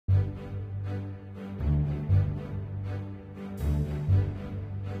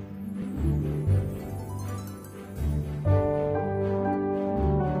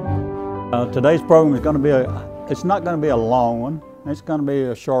Today's program is going to be it's not going to be a long one. It's going to be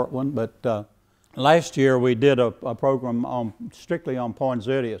a short one, but last year we did a program strictly on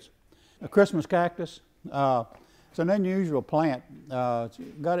poinsettias. A Christmas cactus, it's an unusual plant. It's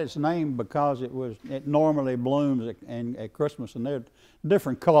got its name because it normally blooms at Christmas, and they're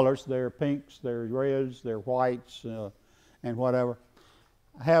different colors. They're pinks, they're reds, they're whites, and whatever.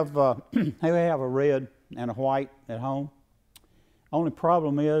 I have a red and a white at home. Only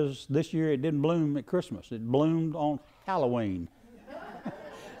problem is this year it didn't bloom at Christmas. It bloomed on Halloween.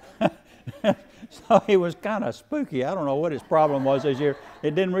 So it was kind of spooky. I don't know what its problem was this year.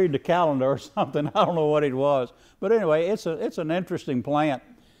 It didn't read the calendar or something. I don't know what it was. But anyway, it's an interesting plant,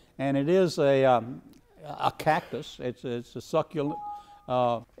 and it is a cactus. It's a succulent.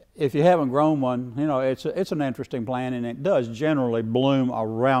 If you haven't grown one, you know, it's an interesting plant, and it does generally bloom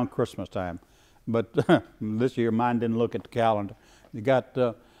around Christmas time. But this year mine didn't look at the calendar. You got,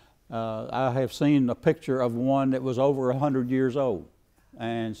 I have seen a picture of one that was over 100 years old.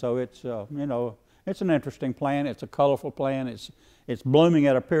 And so it's, you know, it's an interesting plant. It's a colorful plant. It's blooming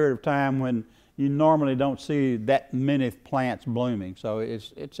at a period of time when you normally don't see that many plants blooming. So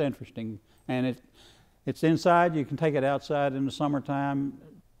it's interesting. And it's inside. You can take it outside in the summertime,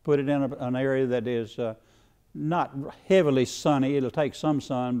 put it in an area that is not heavily sunny. It'll take some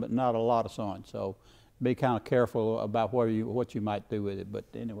sun, but not a lot of sun. So be kind of careful about what you might do with it. But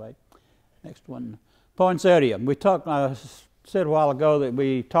anyway, next one, poinsettia. We talked. I said a while ago that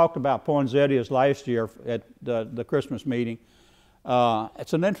we talked about poinsettias last year at the Christmas meeting.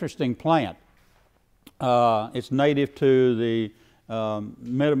 It's an interesting plant. It's native to the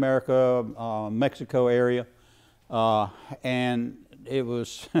Mid-America, Mexico area, and it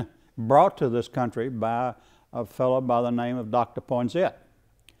was brought to this country by a fellow by the name of Dr. Poinsett.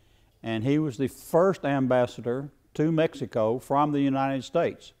 And he was the first ambassador to Mexico from the United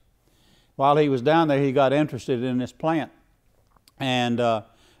States. While he was down there, he got interested in this plant and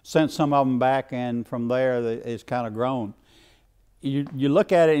sent some of them back, and from there it's kind of grown. You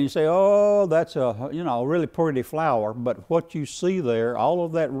look at it and you say, oh, that's a really pretty flower, but what you see there, all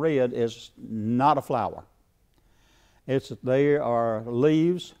of that red, is not a flower. They are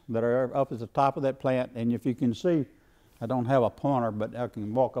leaves that are up at the top of that plant, and if you can see, I don't have a pointer, but I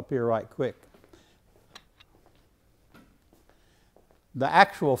can walk up here right quick. The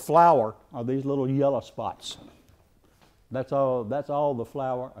actual flower are these little yellow spots. That's all the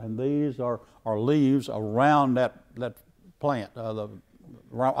flower, and these are leaves around that plant,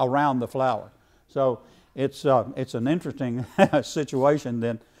 around the flower. So it's an interesting situation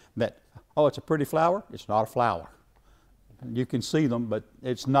then that, oh, it's a pretty flower? It's not a flower. You can see them, but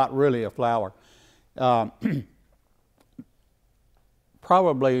it's not really a flower.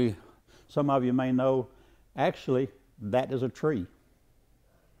 Probably some of you may know, actually, that is a tree.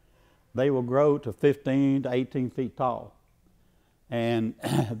 They will grow to 15 to 18 feet tall. And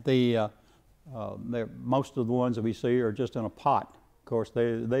most of the ones that we see are just in a pot. Of course,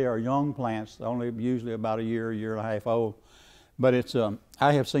 they are young plants, only usually about a year and a half old. But it's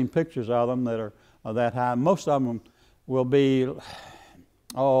I have seen pictures of them that are that high. Most of them will be 8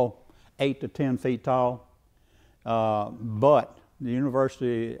 to 10 feet tall. But the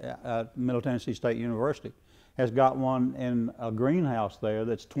university, Middle Tennessee State University, has got one in a greenhouse there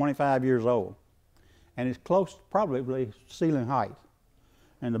that's 25 years old. And it's close, probably ceiling height.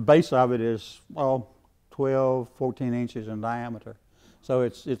 And the base of it is, 12, 14 inches in diameter. So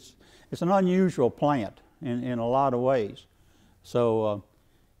it's an unusual plant in a lot of ways. So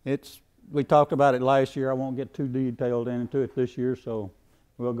we talked about it last year. I won't get too detailed into it this year, so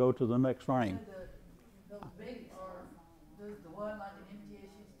we'll go to the next frame. Does the one like an MTSU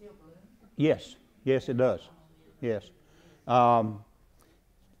still bloom? Yes, it does. Yes.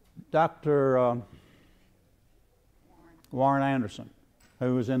 Dr. Warren Anderson,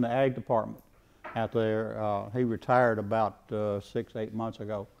 who was in the ag department out there, he retired about 6-8 months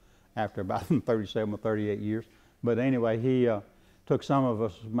ago after about 37 or 38 years. But anyway, he took some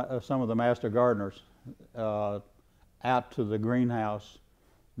of the master gardeners out to the greenhouse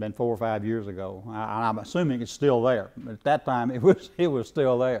been 4 or 5 years ago. I'm assuming it's still there. At that time, it was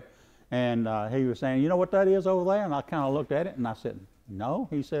still there. And he was saying, you know what that is over there? And I kind of looked at it and I said, no.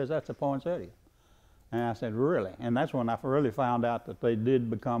 He says, that's a poinsettia. And I said, really? And that's when I really found out that they did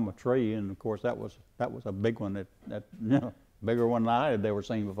become a tree. And of course, that was a big one, bigger one than I had ever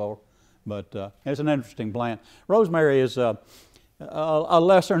seen before. But it's an interesting plant. Rosemary is a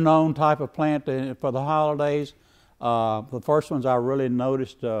lesser known type of plant for the holidays. The first ones I really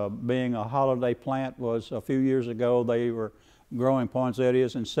noticed being a holiday plant was a few years ago. They were growing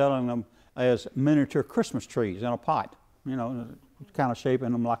poinsettias and selling them as miniature Christmas trees in a pot. You know, kind of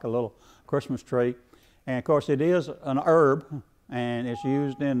shaping them like a little Christmas tree. And of course it is an herb, and it's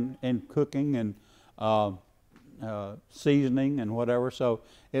used in cooking and seasoning and whatever. So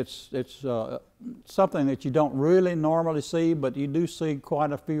it's something that you don't really normally see, but you do see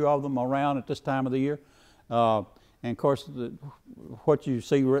quite a few of them around at this time of the year. And of course, what you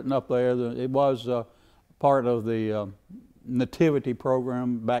see written up there, it was part of the nativity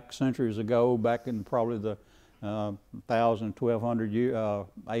program back centuries ago, back in probably the 1000, 1200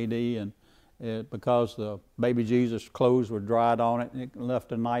 AD, and because the baby Jesus' clothes were dried on it, it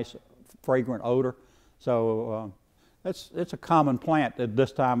left a nice fragrant odor. So it's a common plant at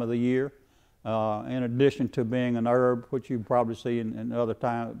this time of the year. In addition to being an herb, which you probably see in other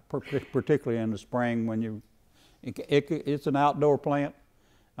times, particularly in the spring when it's an outdoor plant.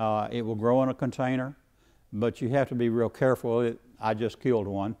 It will grow in a container, but you have to be real careful. I just killed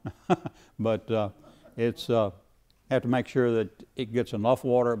one, but have to make sure that it gets enough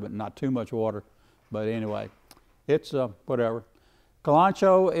water, but not too much water. But anyway, it's whatever.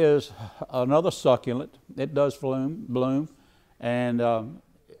 Kalanchoe is another succulent. It does bloom, and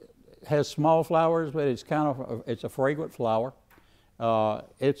has small flowers, but it's a fragrant flower.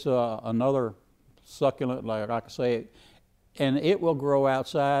 It's another succulent, like I could say, and it will grow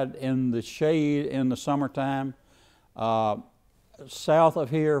outside in the shade in the summertime. South of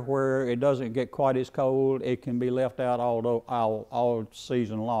here, where it doesn't get quite as cold, it can be left out all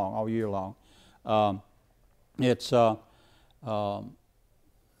season long, all year long.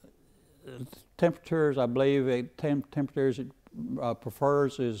 Temperatures, I believe, temperatures it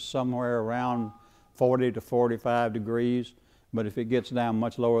prefers is somewhere around 40 to 45 degrees. But if it gets down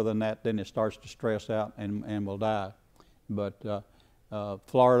much lower than that, then it starts to stress out and will die. But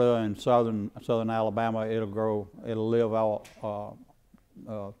Florida and southern Alabama, it'll live all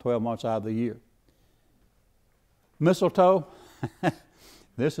 12 months out of the year. Mistletoe,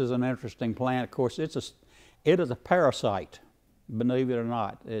 this is an interesting plant. Of course, it is a parasite, believe it or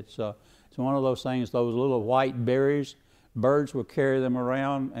not. It's one of those things, those little white berries. Birds will carry them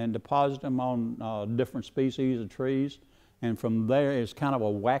around and deposit them on different species of trees. And from there, it's kind of a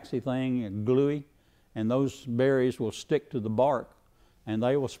waxy thing, gluey, and those berries will stick to the bark, and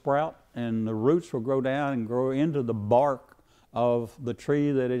they will sprout, and the roots will grow down and grow into the bark of the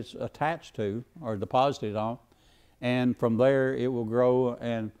tree that it's attached to or deposited on, and from there it will grow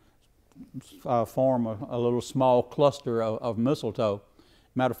and form a little small cluster of mistletoe.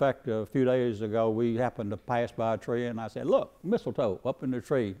 Matter of fact, a few days ago we happened to pass by a tree, and I said, "Look, mistletoe up in the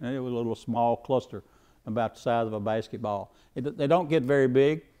tree," and it was a little small cluster about the size of a basketball. They don't get very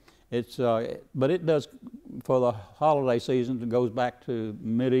big. But it does, for the holiday season, it goes back to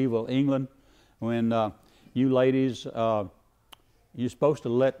medieval England when you ladies, you're supposed to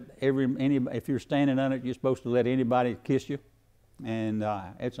let if you're standing on it, you're supposed to let anybody kiss you. And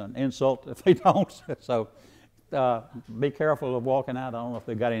it's an insult if they don't. So be careful of walking out. I don't know if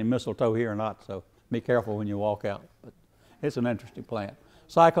they've got any mistletoe here or not, so be careful when you walk out. But it's an interesting plant.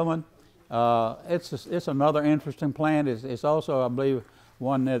 Cyclamen. It's another interesting plant. It's also, I believe,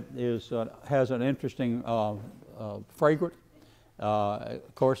 one that has an interesting fragrance.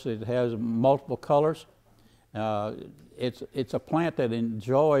 Of course, it has multiple colors. It's a plant that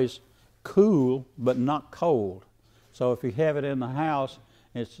enjoys cool but not cold. So if you have it in the house,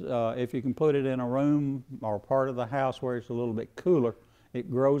 if you can put it in a room or part of the house where it's a little bit cooler,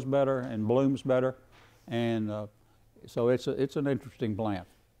 it grows better and blooms better, and so it's an interesting plant.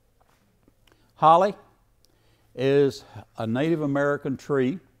 Holly is a Native American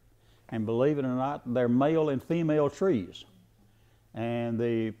tree, and believe it or not, they're male and female trees. And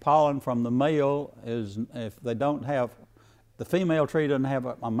the pollen from the male is, if they don't have, the female tree doesn't have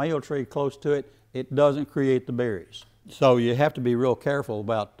a male tree close to it, it doesn't create the berries. So you have to be real careful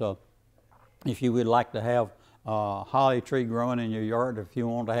about if you would like to have a holly tree growing in your yard. If you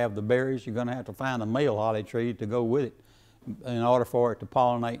want to have the berries, you're going to have to find a male holly tree to go with it in order for it to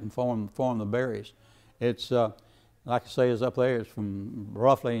pollinate and form the berries. It's, like I say, is up there. It's from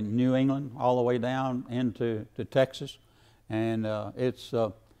roughly New England all the way down into Texas. And it's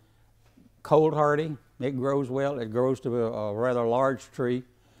cold hardy. It grows well. It grows to a rather large tree.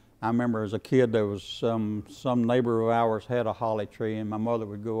 I remember as a kid there was some neighbor of ours had a holly tree, and my mother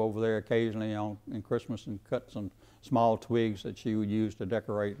would go over there occasionally in Christmas and cut some small twigs that she would use to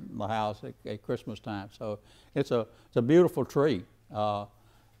decorate the house at Christmas time. So it's a beautiful tree.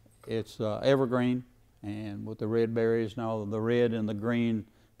 It's evergreen, and with the red berries and all, the red and the green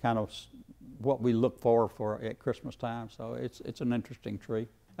kind of what we look for at Christmas time. So it's an interesting tree.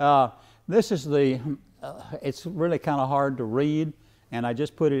 This is it's really kind of hard to read, and I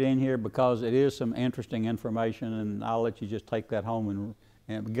just put it in here because it is some interesting information, and I'll let you just take that home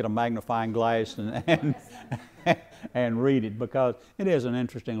and get a magnifying glass and read it, because it is an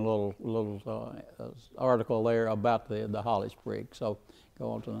interesting little article there about the holly sprig. So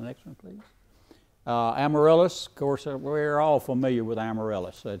go on to the next one, please. Amaryllis, of course, we're all familiar with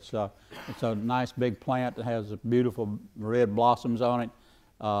amaryllis. It's a nice big plant that has beautiful red blossoms on it.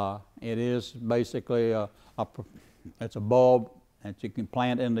 It is basically it's a bulb that you can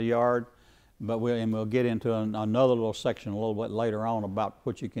plant in the yard, but we'll get into another little section a little bit later on about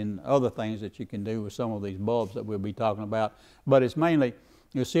other things that you can do with some of these bulbs that we'll be talking about. But it's mainly,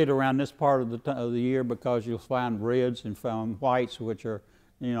 you'll see it around this part of the year, because you'll find reds and find whites, which are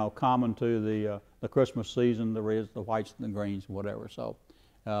common to the Christmas season, the reds, the whites, and the greens, whatever. So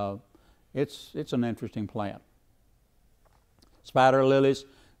it's an interesting plant. Spider lilies,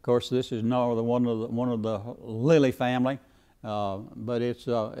 of course, this is one of the lily family, but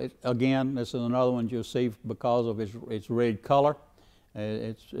again, this is another one you'll see because of its red color.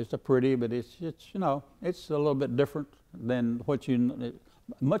 It's a pretty, but it's a little bit different than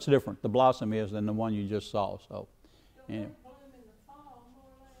much different. The blossom is than the one you just saw. So, yeah.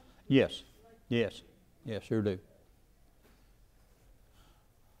 Yes, sure do.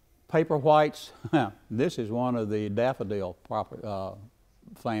 Paper whites, this is one of the daffodil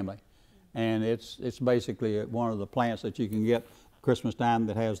family, and it's basically one of the plants that you can get Christmas time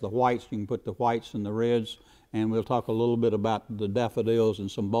that has the whites. You can put the whites and the reds, and we'll talk a little bit about the daffodils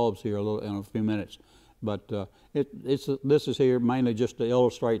and some bulbs here in a few minutes. But this is here mainly just to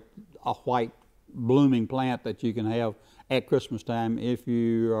illustrate a white blooming plant that you can have at Christmas time if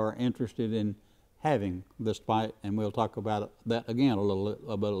you are interested in having this plant, and we'll talk about that again a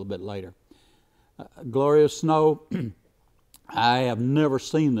little bit later. Glorious snow, I have never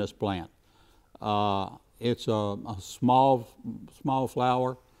seen this plant. It's a small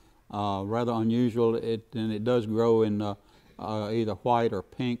flower, rather unusual, and it does grow in either white or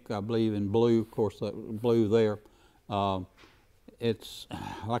pink, I believe in blue, of course the blue there. It's,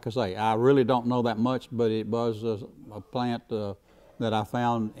 like I say, I really don't know that much, but it was a plant that I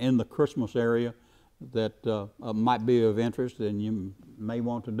found in the Christmas area that might be of interest, and you may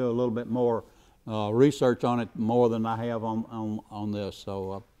want to do a little bit more research on it, more than I have on this.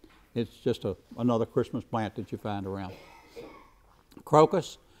 So it's just another Christmas plant that you find around.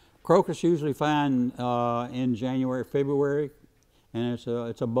 Crocus usually find in January, February, and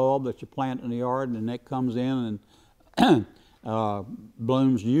it's a bulb that you plant in the yard, and it comes in and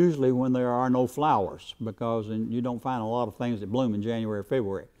blooms usually when there are no flowers, because you don't find a lot of things that bloom in January or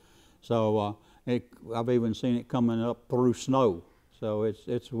February. So I've even seen it coming up through snow. So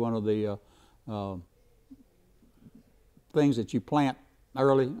it's one of the things that you plant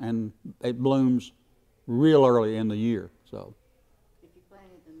early, and it blooms real early in the year. So if you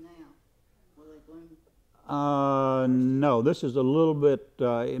planted them now, will they bloom? No, this is a little bit.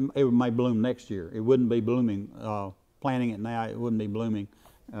 It may bloom next year. It wouldn't be blooming. Planting it now, it wouldn't be blooming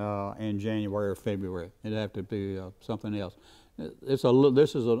in January or February. It'd have to be something else. This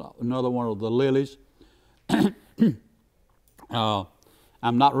is another one of the lilies.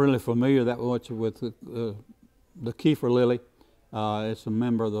 I'm not really familiar that much with the Kiefer lily. It's a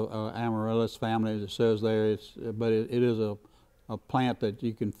member of the Amaryllis family, as it says there. But it is a plant that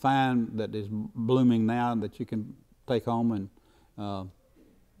you can find that is blooming now, that you can take home, and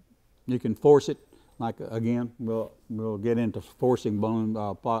you can force it. Like, again, we'll get into forcing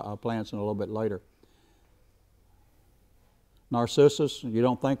plants in a little bit later. Narcissus, you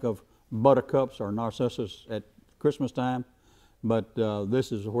don't think of buttercups or narcissus at Christmas time, but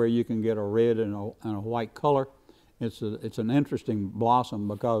this is where you can get a red and a white color. It's an interesting blossom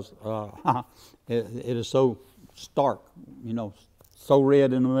because it is so stark, so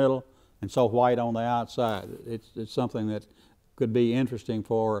red in the middle and so white on the outside. It's something that could be interesting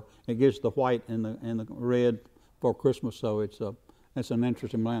for. It gives the white and the red for Christmas, so it's an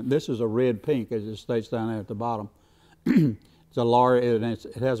interesting plant. This is a red pink, as it states down there at the bottom. It's a large, it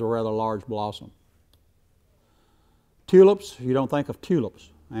has a rather large blossom. Tulips, you don't think of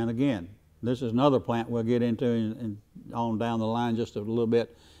tulips, and again, this is another plant we'll get into on down the line just a little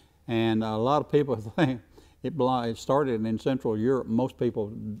bit. And a lot of people think it started in Central Europe. Most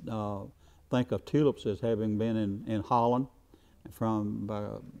people think of tulips as having been in Holland.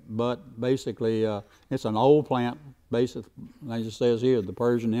 But basically it's an old plant, basically, as it says here, the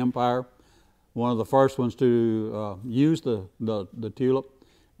Persian Empire. One of the first ones to use the tulip,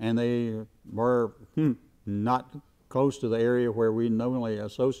 and they were not close to the area where we normally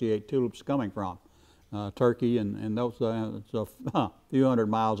associate tulips coming from, Turkey, and those it's a few hundred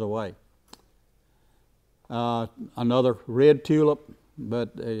miles away. Another red tulip,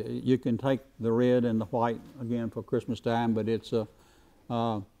 but you can take the red and the white again for Christmas time, but it's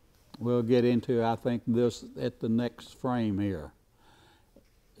we'll get into, I think, this at the next frame here.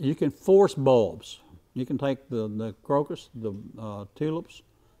 You can force bulbs. You can take the crocus, the tulips,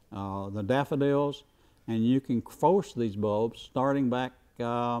 the daffodils, and you can force these bulbs starting back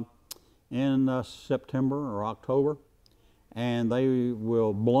in September or October, and they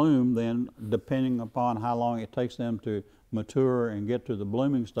will bloom then, depending upon how long it takes them to mature and get to the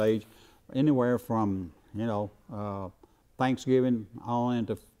blooming stage, anywhere from Thanksgiving on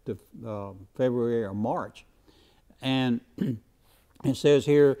into February or March. And it says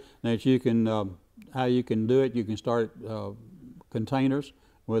here that you can how you can do it. You can start containers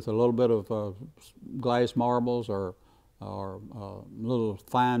with a little bit of glass marbles or little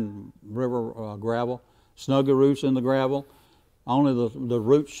fine river gravel. Snug the roots in the gravel. Only the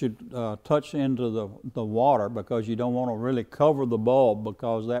roots should touch into the water, because you don't want to really cover the bulb,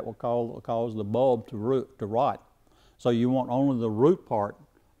 because that will cause the bulb to rot. So you want only the root part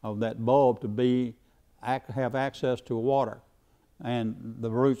of that bulb to have access to water, and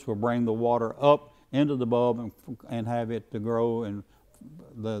the roots will bring the water up into the bulb and have it to grow in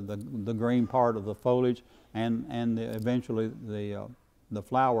the green part of the foliage and eventually the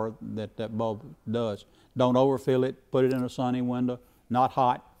flower that bulb does. Don't overfill it. Put it in a sunny window, not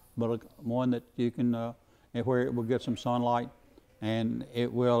hot, but one that you can where it will get some sunlight, and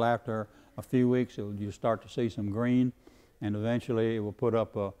it will, after a few weeks, you start to see some green, and eventually it will put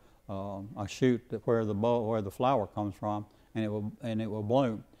up a shoot where the flower comes from, and it will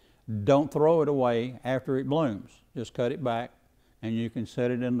bloom. Don't throw it away after it blooms. Just cut it back, and you can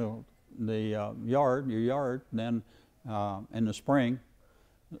set it in your yard, then in the spring,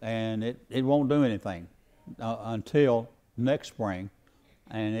 and it won't do anything until next spring,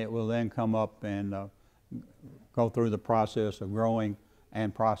 and it will then come up and go through the process of growing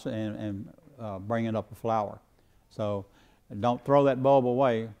and bringing up a flower. So don't throw that bulb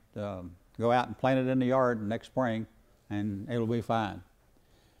away. Go out and plant it in the yard next spring, and it'll be fine.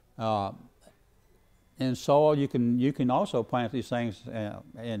 In soil, you can also plant these things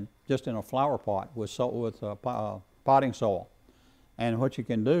just in a flower pot with potting soil. And what you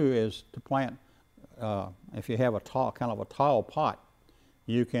can do is to plant, if you have kind of a tall pot,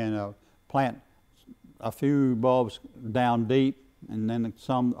 you can plant a few bulbs down deep, and then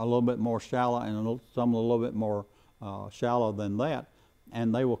some a little bit more shallow, and some a little bit more shallow than that,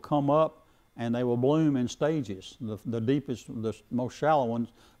 and they will come up and they will bloom in stages. The deepest, the most shallow ones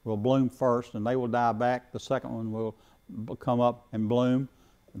will bloom first, and they will die back. The second one will come up and bloom.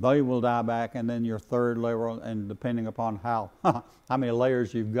 They will die back, and then your third layer, and depending upon how many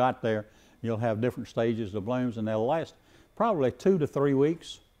layers you've got there, you'll have different stages of blooms, and they'll last probably 2 to 3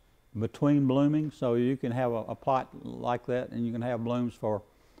 weeks between blooming. So you can have a pot like that, and you can have blooms for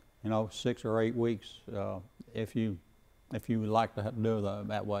 6 or 8 weeks if you would like to do it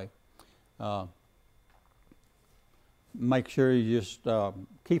that way. Make sure you just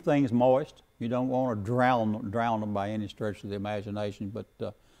keep things moist. You don't want to drown them by any stretch of the imagination, but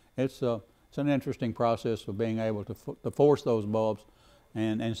it's an interesting process of being able to force those bulbs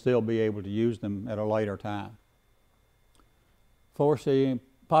and still be able to use them at a later time. Force the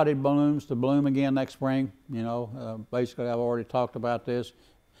potted blooms to bloom again next spring. Basically I've already talked about this.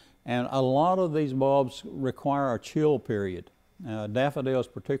 And a lot of these bulbs require a chill period. Daffodils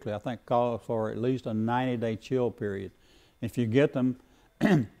particularly, I think, call for at least a 90-day chill period. If you get them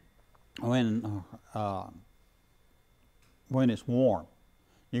when it's warm,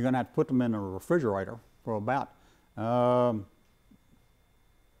 you're going to have to put them in a refrigerator for about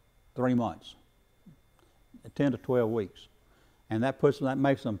 3 months, 10 to 12 weeks, and that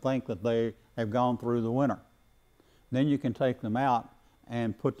makes them think that they have gone through the winter. Then you can take them out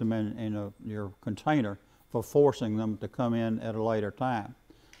and put them in your container for forcing them to come in at a later time.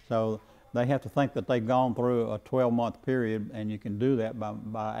 So they have to think that they've gone through a 12-month period, and you can do that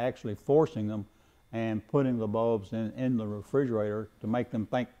by actually forcing them and putting the bulbs in the refrigerator to make them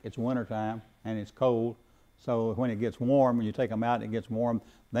think it's wintertime and it's cold. So when it gets warm, when you take them out, it gets warm,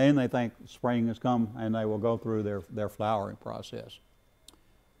 then they think spring has come, and they will go through their flowering process.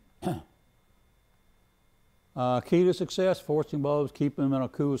 Key to success, forcing bulbs, keep them in a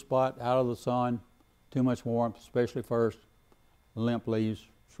cool spot, out of the sun, too much warmth, especially first, limp leaves,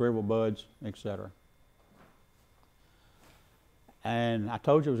 shriveled buds, etc. And I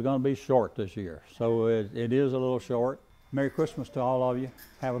told you it was going to be short this year, so it is a little short. Merry Christmas to all of you.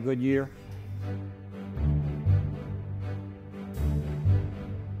 Have a good year.